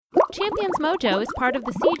Champions Mojo is part of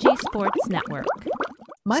the CG Sports Network.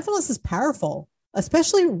 Mindfulness is powerful,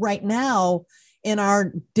 especially right now in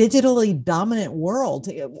our digitally dominant world.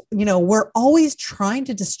 We're always trying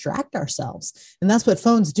to distract ourselves. And that's what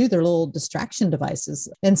phones do. They're little distraction devices.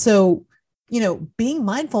 And so, being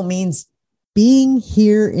mindful means being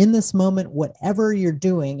here in this moment, whatever you're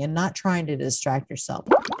doing, and not trying to distract yourself.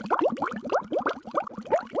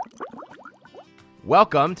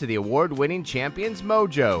 Welcome to the award-winning Champions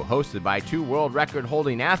Mojo, hosted by two world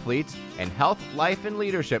record-holding athletes and health, life, and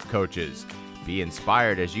leadership coaches. Be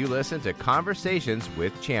inspired as you listen to conversations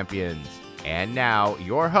with champions. And now,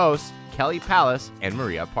 your hosts, Kelly Palace and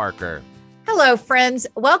Maria Parker. Hello, friends.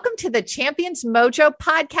 Welcome to the Champions Mojo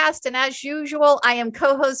podcast. And as usual, I am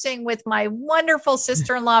co-hosting with my wonderful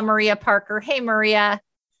sister-in-law, Maria Parker. Hey, Maria.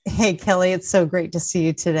 Hey, Kelly. It's so great to see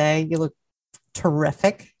you today. You look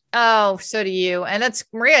terrific. Oh, so do you. And that's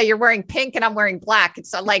Maria, you're wearing pink and I'm wearing black.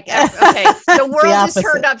 It's like, okay, the world is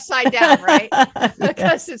turned upside down, right?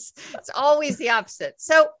 Because it's always the opposite.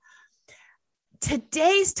 So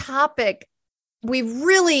today's topic,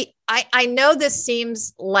 I know this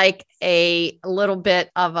seems like a little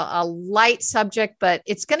bit of a light subject, but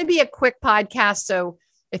it's going to be a quick podcast. So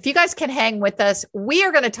if you guys can hang with us, we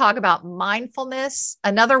are going to talk about mindfulness.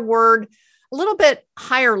 Another word, a little bit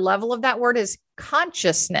higher level of that word is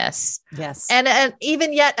consciousness. Yes. And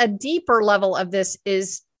even yet a deeper level of this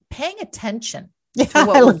is paying attention to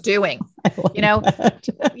what we're doing. Yeah.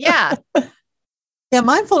 Yeah.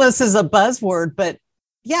 Mindfulness is a buzzword, but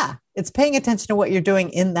yeah, it's paying attention to what you're doing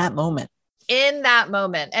in that moment. And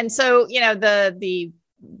so, the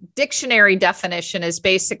dictionary definition is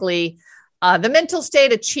basically the mental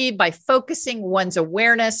state achieved by focusing one's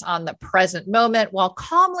awareness on the present moment while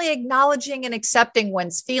calmly acknowledging and accepting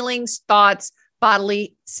one's feelings, thoughts,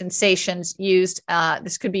 bodily sensations used.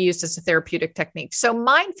 This could be used as a therapeutic technique. So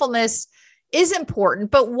mindfulness is important,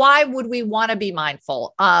 but why would we want to be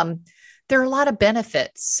mindful? There are a lot of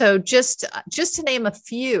benefits. So just to name a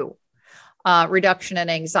few, reduction in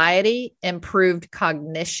anxiety, improved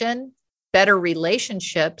cognition, better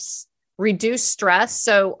relationships, reduce stress.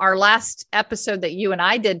 So our last episode that you and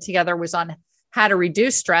I did together was on how to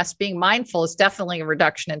reduce stress. Being mindful is definitely a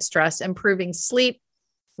reduction in stress, improving sleep,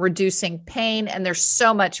 reducing pain, and there's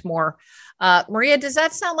so much more. Maria, does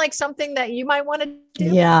that sound like something that you might want to do?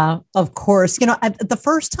 Yeah, of course. The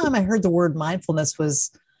first time I heard the word mindfulness was,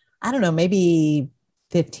 I don't know, maybe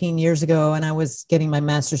 15 years ago, and I was getting my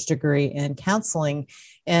master's degree in counseling,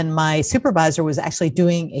 and my supervisor was actually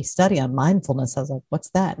doing a study on mindfulness. I was like, what's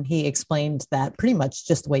that? And he explained that pretty much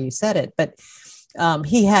just the way you said it. But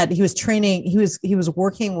he was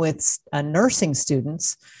working with nursing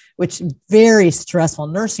students, which very stressful.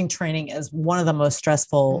 Nursing training is one of the most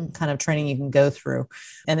stressful kind of training you can go through.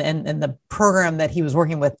 And the program that he was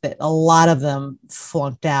working with, a lot of them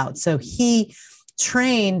flunked out. So he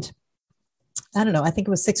trained, I don't know, I think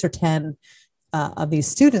it was 6 or 10 of these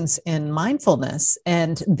students in mindfulness,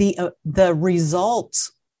 and the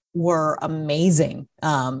results were amazing.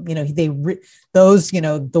 The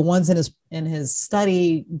ones in his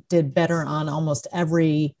study did better on almost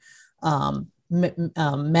every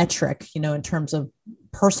metric, in terms of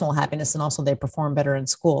personal happiness, and also they perform better in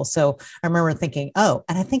school. So I remember thinking, and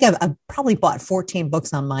I think I've probably bought 14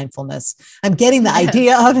 books on mindfulness. I'm getting the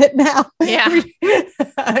idea of it now. Yeah.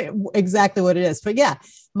 Exactly what it is. But yeah,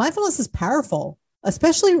 mindfulness is powerful,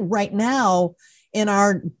 especially right now in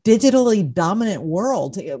our digitally dominant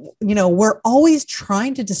world. We're always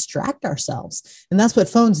trying to distract ourselves, and that's what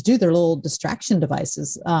phones do. They're little distraction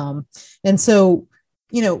devices. And so,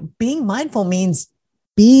 being mindful means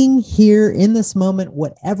being here in this moment,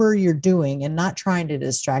 whatever you're doing, and not trying to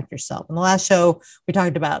distract yourself. In the last show, we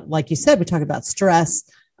talked about, like you said, we talked about stress,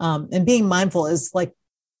 and being mindful is like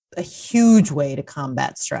a huge way to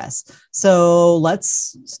combat stress. So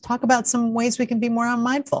let's talk about some ways we can be more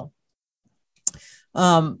mindful.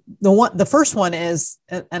 The first one is,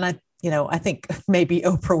 and I think maybe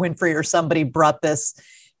Oprah Winfrey or somebody brought this,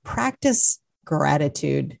 practice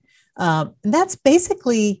gratitude. And that's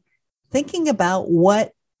basically thinking about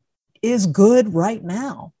what is good right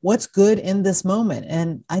now, what's good in this moment.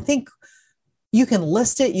 And I think you can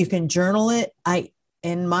list it, you can journal it.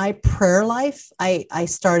 In my prayer life, I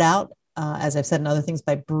start out, as I've said in other things,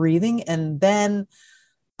 by breathing. And then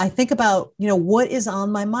I think about, what is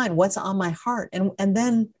on my mind, what's on my heart, and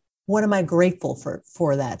then what am I grateful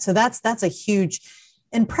for that? So that's a huge,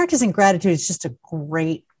 and practicing gratitude is just a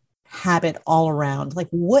great habit all around. Like,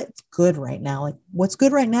 what's good right now? Like, what's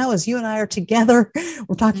good right now is you and I are together.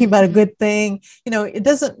 We're talking about a good thing. It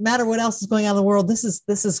doesn't matter what else is going on in the world. This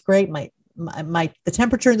is great. the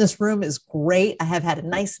temperature in this room is great. I have had a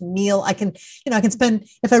nice meal. I can spend,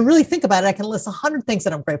 if I really think about it, I can list 100 things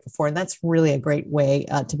that I'm grateful for. And that's really a great way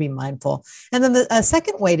to be mindful. And then the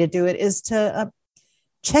second way to do it is to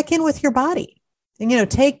check in with your body and,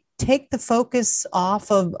 take the focus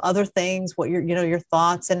off of other things, what your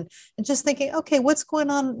thoughts and just thinking, okay, what's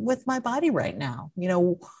going on with my body right now?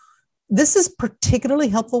 This is particularly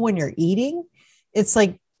helpful when you're eating. It's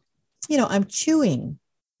like, I'm chewing,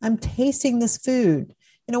 I'm tasting this food.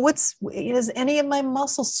 Is any of my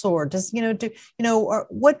muscles sore? Or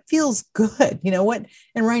what feels good? And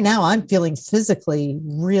right now I'm feeling physically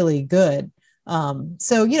really good.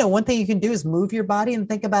 So, one thing you can do is move your body and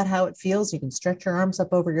think about how it feels. You can stretch your arms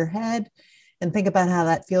up over your head and think about how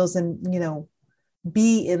that feels and,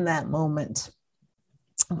 be in that moment.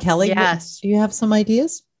 Kelly, yes. Do you have some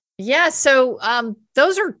ideas? Yeah. So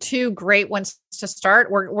those are two great ones to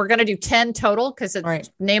start. We're going to do 10 total because the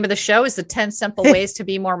name of the show is the 10 simple ways to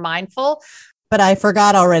be more mindful. But I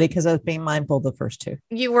forgot already because I was being mindful the first two.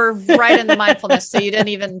 You were right in the mindfulness. So you didn't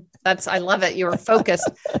even, I love it. You were focused.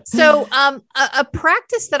 So a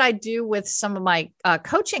practice that I do with some of my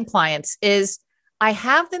coaching clients is I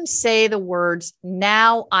have them say the words,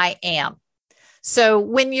 now I am. So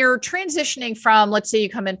when you're transitioning from, let's say you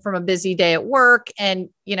come in from a busy day at work and,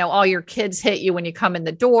 all your kids hit you when you come in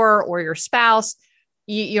the door or your spouse,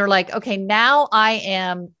 you're like, okay, now I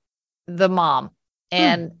am the mom.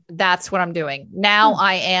 And that's what I'm doing. Now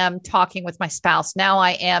I am talking with my spouse. Now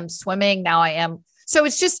I am swimming. Now I am. So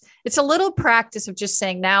it's a little practice of just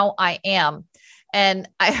saying, now I am. And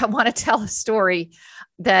I want to tell a story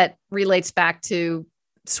that relates back to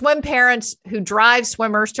swim parents who drive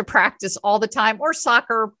swimmers to practice all the time, or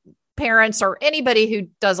soccer parents, or anybody who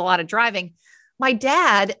does a lot of driving. My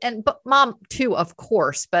dad but mom too, of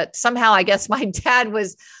course, but somehow I guess my dad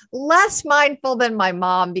was less mindful than my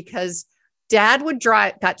mom because Dad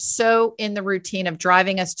got so in the routine of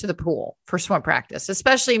driving us to the pool for swim practice,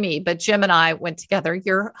 especially me. But Jim and I went together.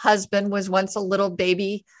 Your husband was once a little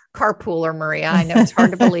baby carpooler, Maria. I know it's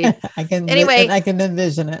hard to believe. I can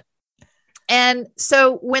envision it. And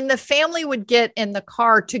so when the family would get in the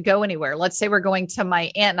car to go anywhere, let's say we're going to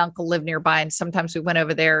my aunt and uncle live nearby, and sometimes we went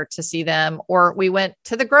over there to see them, or we went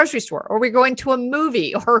to the grocery store, or we're going to a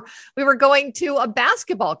movie, or we were going to a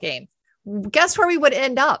basketball game. Guess where we would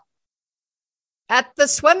end up? At the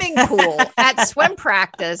swimming pool, at swim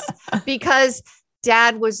practice, because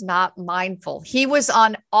Dad was not mindful. He was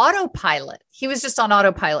on autopilot. He was just on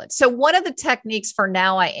autopilot. So one of the techniques for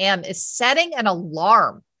Now I Am is setting an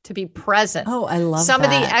alarm to be present. Oh, I love Some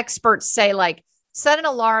that. of the experts say, like, set an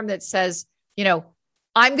alarm that says, I'm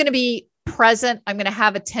going to be present. I'm going to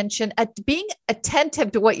have attention. Being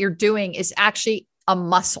attentive to what you're doing is actually a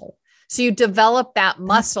muscle. So you develop that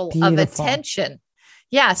muscle of attention.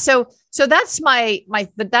 Yeah. So that's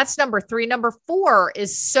that's number 3. Number 4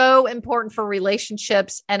 is so important for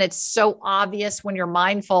relationships. And it's so obvious when you're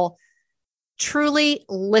mindful. Truly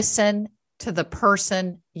listen to the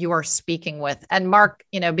person you are speaking with. And Mark,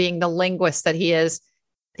 being the linguist that he is,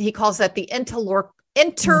 he calls that the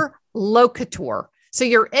interlocutor. So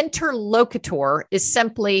your interlocutor is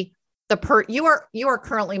simply you are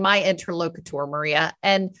currently my interlocutor, Maria.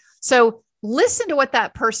 And so listen to what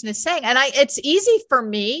that person is saying. And it's easy for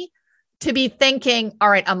me to be thinking, all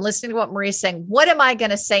right, I'm listening to what Maria's saying. What am I going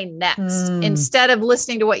to say next? Instead of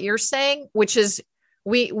listening to what you're saying, which is,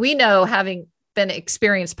 we know, having been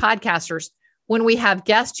experienced podcasters, when we have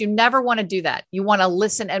guests, you never want to do that. You want to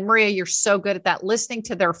listen. And Maria, you're so good at that, listening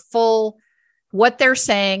to their full, what they're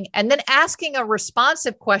saying, and then asking a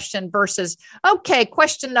responsive question versus, okay,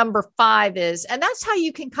 question number 5 is, and that's how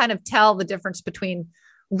you can kind of tell the difference between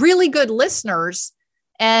really good listeners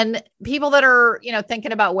and people that are,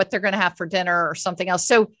 thinking about what they're going to have for dinner or something else.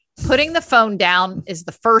 So putting the phone down is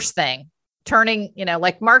the first thing. Turning,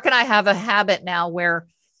 like Mark and I have a habit now where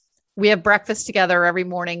we have breakfast together every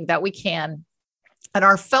morning that we can, and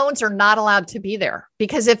our phones are not allowed to be there,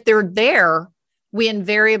 because if they're there, we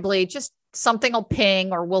invariably just something will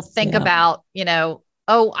ping, or we'll think about,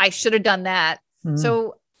 oh, I should have done that.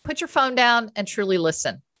 So put your phone down and truly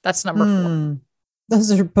listen. That's number 4.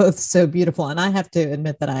 Those are both so beautiful. And I have to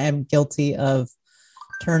admit that I am guilty of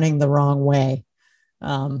turning the wrong way.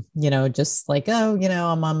 Just like, I'm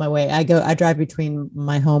on my way. I drive between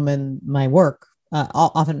my home and my work,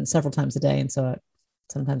 often several times a day. And so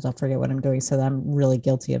sometimes I'll forget what I'm doing. So I'm really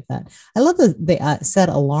guilty of that. I love the set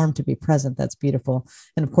alarm to be present. That's beautiful.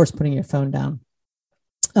 And of course, putting your phone down.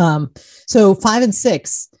 So 5 and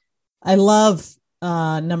 6, I love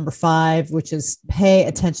number 5, which is pay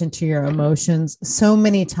attention to your emotions. So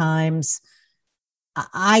many times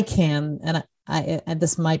I can, and and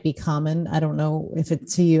this might be common. I don't know if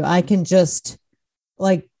it's to you. I can just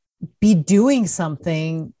like be doing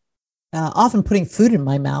something, often putting food in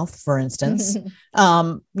my mouth, for instance, and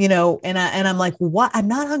I'm like, what? I'm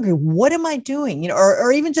not hungry. What am I doing?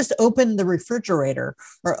 Or even just open the refrigerator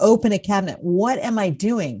or open a cabinet. What am I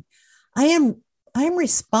doing? I am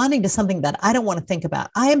responding to something that I don't want to think about.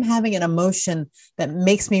 I am having an emotion that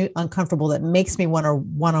makes me uncomfortable, that makes me want to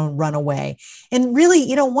run away. And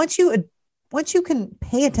really, once you can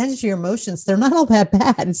pay attention to your emotions, they're not all that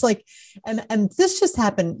bad. It's like, and this just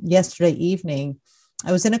happened yesterday evening.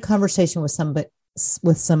 I was in a conversation with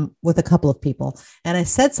a couple of people, and I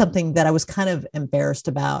said something that I was kind of embarrassed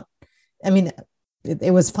about. I mean,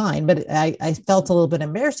 it was fine, but I felt a little bit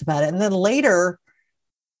embarrassed about it. And then later,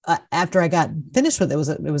 after I got finished with it, was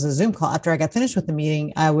a Zoom call. After I got finished with the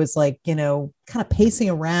meeting, I was like, kind of pacing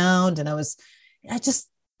around, and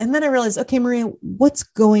and then I realized, okay, Maria, what's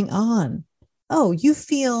going on? Oh, you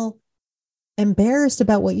feel embarrassed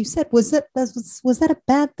about what you said. Was that a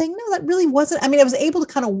bad thing? No, that really wasn't. I mean, I was able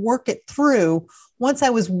to kind of work it through once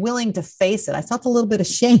I was willing to face it. I felt a little bit of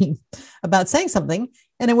shame about saying something,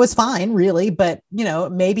 and it was fine, really. But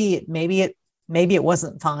maybe it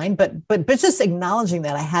wasn't fine. But just acknowledging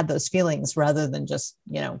that I had those feelings rather than just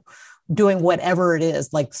doing whatever it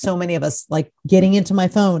is. Like so many of us, like getting into my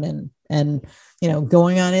phone and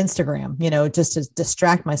going on Instagram, just to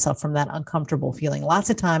distract myself from that uncomfortable feeling. Lots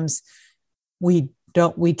of times we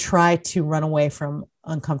try to run away from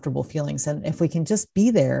uncomfortable feelings. And if we can just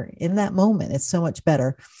be there in that moment, it's so much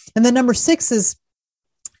better. And then number 6 is,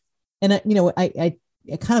 and I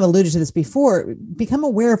kind of alluded to this before, become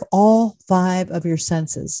aware of all 5 of your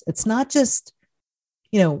senses. It's not just,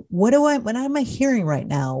 what am I hearing right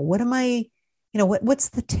now? What am I, what's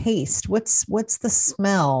the taste? What's the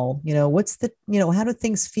smell? What's the, how do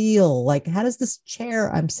things feel? Like, how does this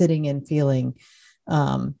chair I'm sitting in feeling?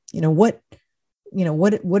 What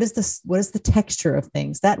is this? What is the texture of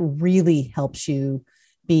things? That really helps you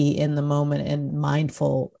be in the moment and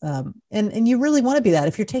mindful. And you really want to be that.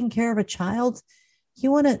 If you're taking care of a child,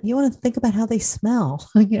 you want to think about how they smell.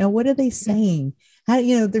 What are they saying? How,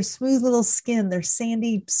 their smooth little skin, their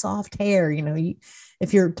sandy, soft hair.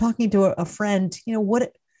 If you're talking to a friend,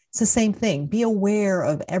 it's the same thing. Be aware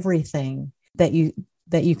of everything that you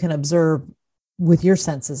can observe with your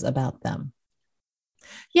senses about them.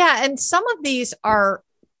 Yeah. And some of these are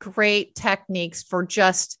great techniques for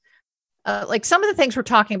just like some of the things we're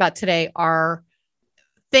talking about today are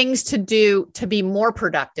things to do to be more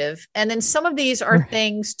productive. And then some of these are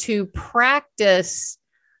things to practice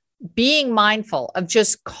being mindful of,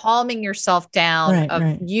 just calming yourself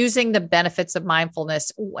down, using the benefits of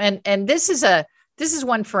mindfulness. And this is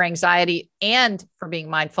one for anxiety and for being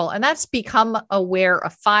mindful. And that's become aware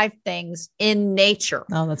of 5 things in nature.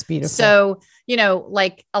 Oh, that's beautiful. So,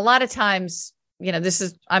 like a lot of times,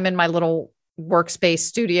 I'm in my little workspace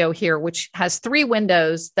studio here, which has 3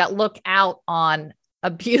 windows that look out on a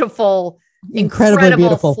beautiful, incredibly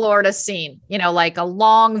beautiful Florida scene, like a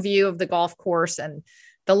long view of the golf course and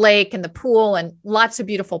the lake and the pool and lots of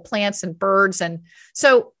beautiful plants and birds. And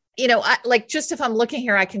so, just if I'm looking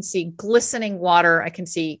here, I can see glistening water. I can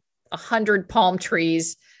see 100 palm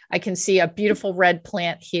trees. I can see a beautiful red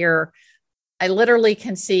plant here. I literally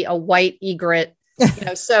can see a white egret,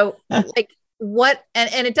 so like what,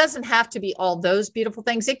 and it doesn't have to be all those beautiful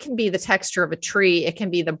things. It can be the texture of a tree. It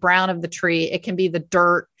can be the brown of the tree. It can be the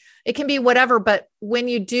dirt. It can be whatever. But when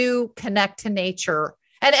you do connect to nature,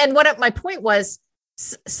 and what my point was,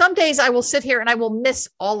 some days I will sit here and I will miss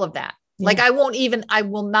all of that. Yeah. Like I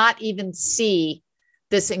will not even see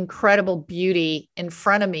this incredible beauty in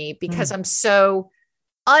front of me because I'm so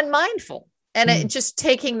unmindful and it just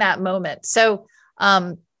taking that moment. So,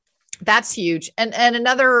 that's huge. And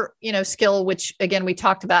another, skill, which again, we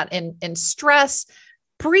talked about in stress,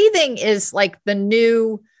 breathing is like the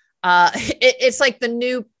new, it's like the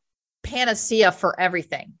new panacea for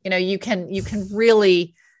everything. You can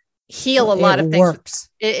really heal a lot of things. Works.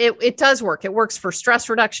 It does work. It works for stress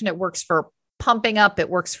reduction. It works for pumping up. It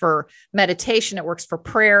works for meditation. It works for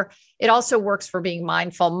prayer. It also works for being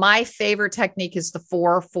mindful. My favorite technique is the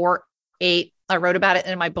 4-4-8. I wrote about it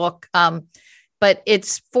in my book. But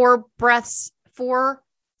it's 4 breaths,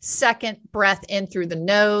 4-second breath in through the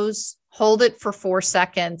nose, hold it for 4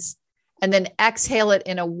 seconds, and then exhale it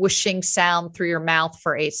in a whooshing sound through your mouth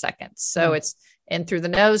for 8 seconds. So it's in through the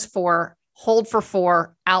nose 4, hold for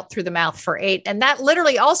 4, out through the mouth for 8. And that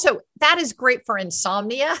literally also, that is great for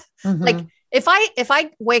insomnia. Mm-hmm. Like if I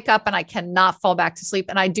wake up and I cannot fall back to sleep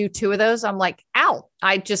and I do 2 of those, I'm like, out.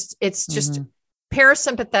 It's just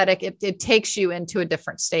parasympathetic, it takes you into a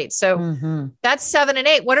different state. So that's 7 and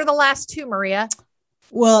 8. What are the last two, Maria?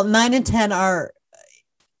 Well, 9 and 10 are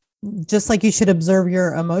just like you should observe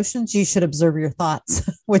your emotions, you should observe your thoughts,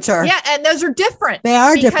 which are. Yeah. And those are different. They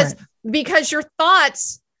are different. Because your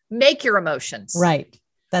thoughts make your emotions. Right.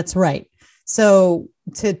 That's right. So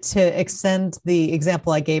to extend the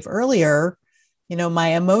example I gave earlier, my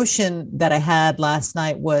emotion that I had last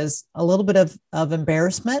night was a little bit of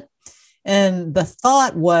embarrassment. And the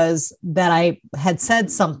thought was that I had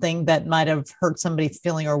said something that might have hurt somebody's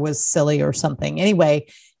feeling or was silly or something. Anyway,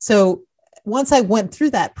 so once I went through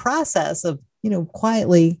that process of,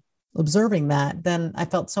 quietly observing that, then I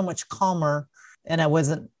felt so much calmer and I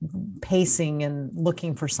wasn't pacing and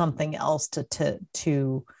looking for something else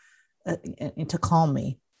to calm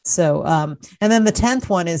me. So, and then the 10th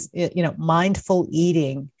one is, mindful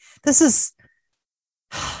eating. This is,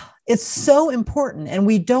 it's so important and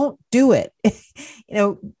we don't do it.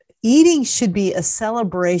 Eating should be a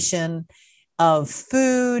celebration of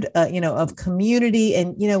food, of community.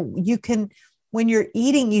 And, when you're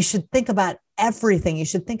eating, you should think about everything. You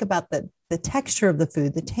should think about the texture of the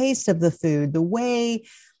food, the taste of the food, the way,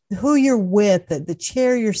 who you're with, the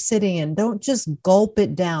chair you're sitting in. Don't just gulp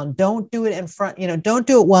it down. Don't do it in front, don't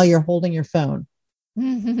do it while you're holding your phone.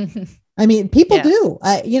 I mean, people do,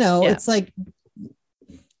 it's like,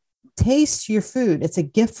 taste your food. It's a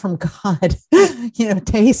gift from God,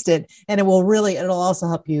 taste it. And it'll also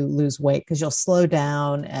help you lose weight because you'll slow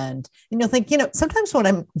down and you'll think, sometimes when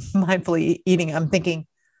I'm mindfully eating, I'm thinking,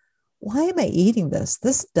 why am I eating this?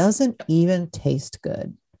 This doesn't even taste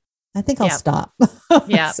good. I think I'll stop.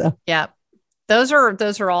 Yeah. Yeah. Those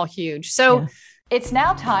are all huge. So it's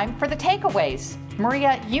now time for the takeaways.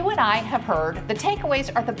 Maria, you and I have heard the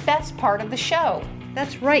takeaways are the best part of the show.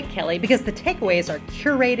 That's right, Kelly, because the takeaways are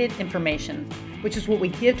curated information, which is what we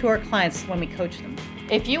give to our clients when we coach them.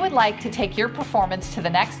 If you would like to take your performance to the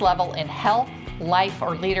next level in health, life,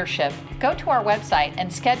 or leadership, go to our website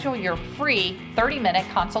and schedule your free 30-minute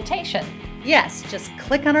consultation. Yes, just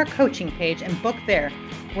click on our coaching page and book there.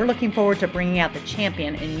 We're looking forward to bringing out the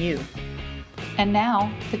champion in you. And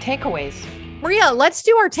now, the takeaways. Maria, let's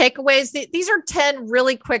do our takeaways. These are 10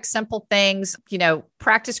 really quick, simple things.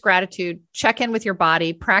 Practice gratitude, check in with your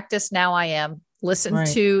body, practice now I am, listen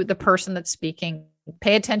to the person that's speaking,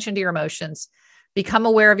 pay attention to your emotions, become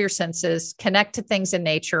aware of your senses, connect to things in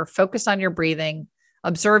nature, focus on your breathing,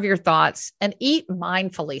 observe your thoughts, and eat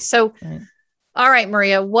mindfully. So, all right,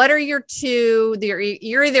 Maria, what are your two?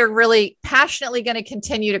 You're either really passionately going to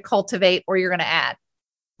continue to cultivate or you're going to add.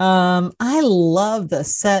 I love the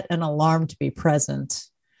set an alarm to be present.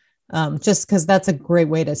 Just because that's a great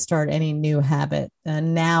way to start any new habit.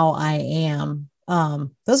 And now I am,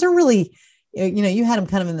 those are really, you had them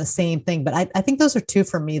kind of in the same thing, but I think those are two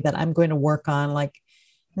for me that I'm going to work on. Like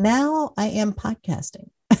now I am podcasting.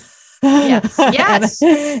 Yes.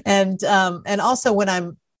 and also when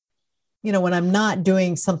I'm not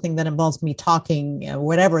doing something that involves me talking,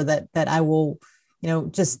 whatever that I will,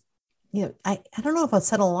 just, I don't know if I'll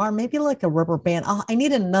set an alarm, maybe like a rubber band. I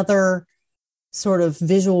need another sort of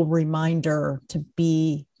visual reminder to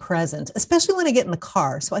be present, especially when I get in the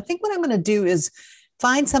car. So I think what I'm going to do is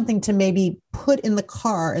find something to maybe put in the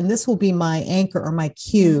car, and this will be my anchor or my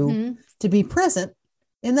cue to be present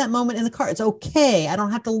in that moment in the car. It's okay. I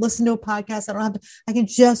don't have to listen to a podcast. I can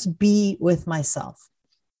just be with myself.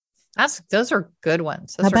 Those are good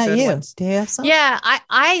ones. How about you? Do you have some? Yeah,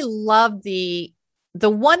 I love the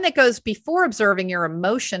one that goes before observing your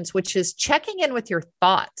emotions, which is checking in with your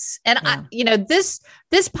thoughts. And this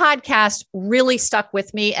podcast really stuck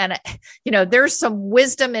with me. And, there's some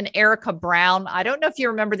wisdom in Erica Brown. I don't know if you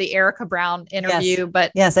remember the Erica Brown interview,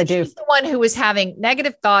 but yes, I do. She's the one who was having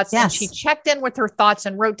negative thoughts. Yes. And she checked in with her thoughts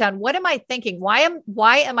and wrote down, what am I thinking? Why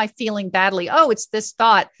am I feeling badly? Oh, it's this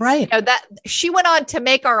thought. Right. That she went on to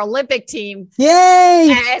make our Olympic team.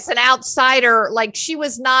 Yay. As an outsider. Like she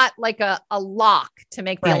was not like a lock to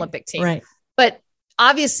make the Olympic team. Right. But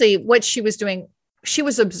obviously what she was doing, she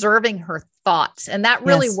was observing her thoughts, and that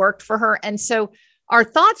really worked for her. And so our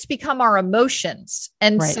thoughts become our emotions.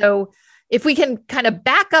 And so if we can kind of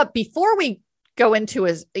back up before we go into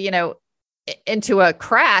a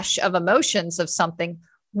crash of emotions of something,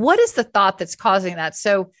 what is the thought that's causing that?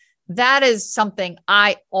 So that is something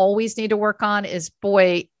I always need to work on is,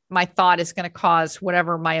 boy, my thought is going to cause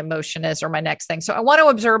whatever my emotion is or my next thing. So I want to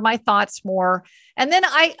observe my thoughts more. And then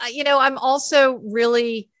I'm also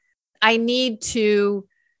really, I need to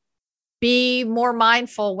be more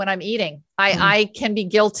mindful when I'm eating. I can be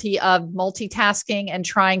guilty of multitasking and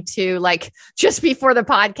trying to, like, just before the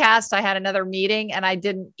podcast, I had another meeting and I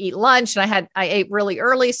didn't eat lunch, and I ate really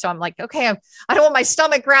early. So I'm like, okay, I don't want my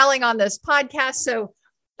stomach growling on this podcast. So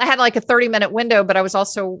I had like a 30-minute window, but I was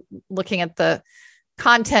also looking at the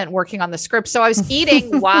content, working on the script. So I was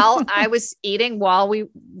eating while I was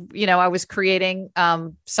I was creating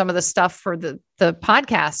some of the stuff for the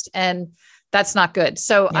podcast, and that's not good.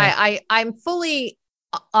 So yeah. I'm fully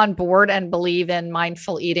on board and believe in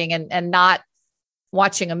mindful eating and not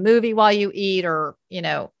watching a movie while you eat, or,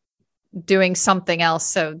 doing something else.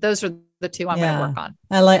 So those are the two I'm going to work on.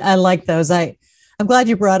 I like those. I'm glad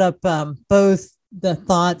you brought up both the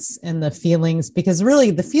thoughts and the feelings, because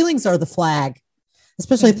really the feelings are the flag,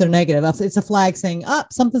 especially if they're negative. It's a flag saying,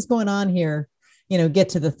 something's going on here, get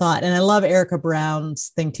to the thought. And I love Erica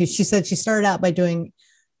Brown's thing too. She said she started out by doing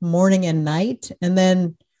morning and night, and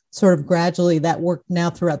then sort of gradually that worked. Now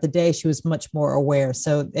throughout the day, she was much more aware.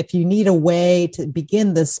 So if you need a way to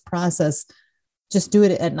begin this process, just do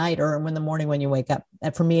it at night or in the morning when you wake up.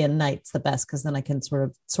 And for me, at night's the best, because then I can sort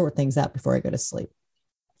of sort things out before I go to sleep.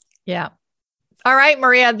 Yeah. All right,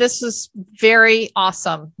 Maria, this was very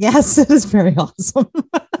awesome. Yes, it is very awesome.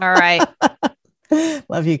 All right.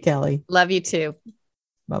 Love you, Kelly. Love you too.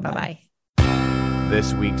 Bye-bye.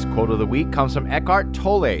 This week's quote of the week comes from Eckhart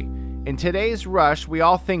Tolle. In today's rush, we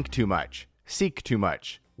all think too much, seek too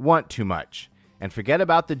much, want too much, and forget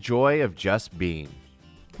about the joy of just being.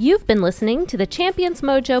 You've been listening to the Champions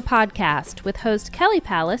Mojo podcast with host Kelly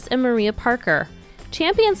Palace and Maria Parker.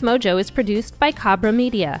 Champions Mojo is produced by Cabra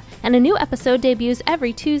Media, and a new episode debuts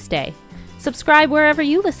every Tuesday. Subscribe wherever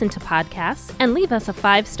you listen to podcasts and leave us a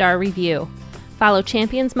 5-star review. Follow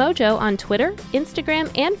Champions Mojo on Twitter, Instagram,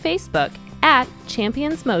 and Facebook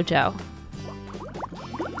 @Champions Mojo.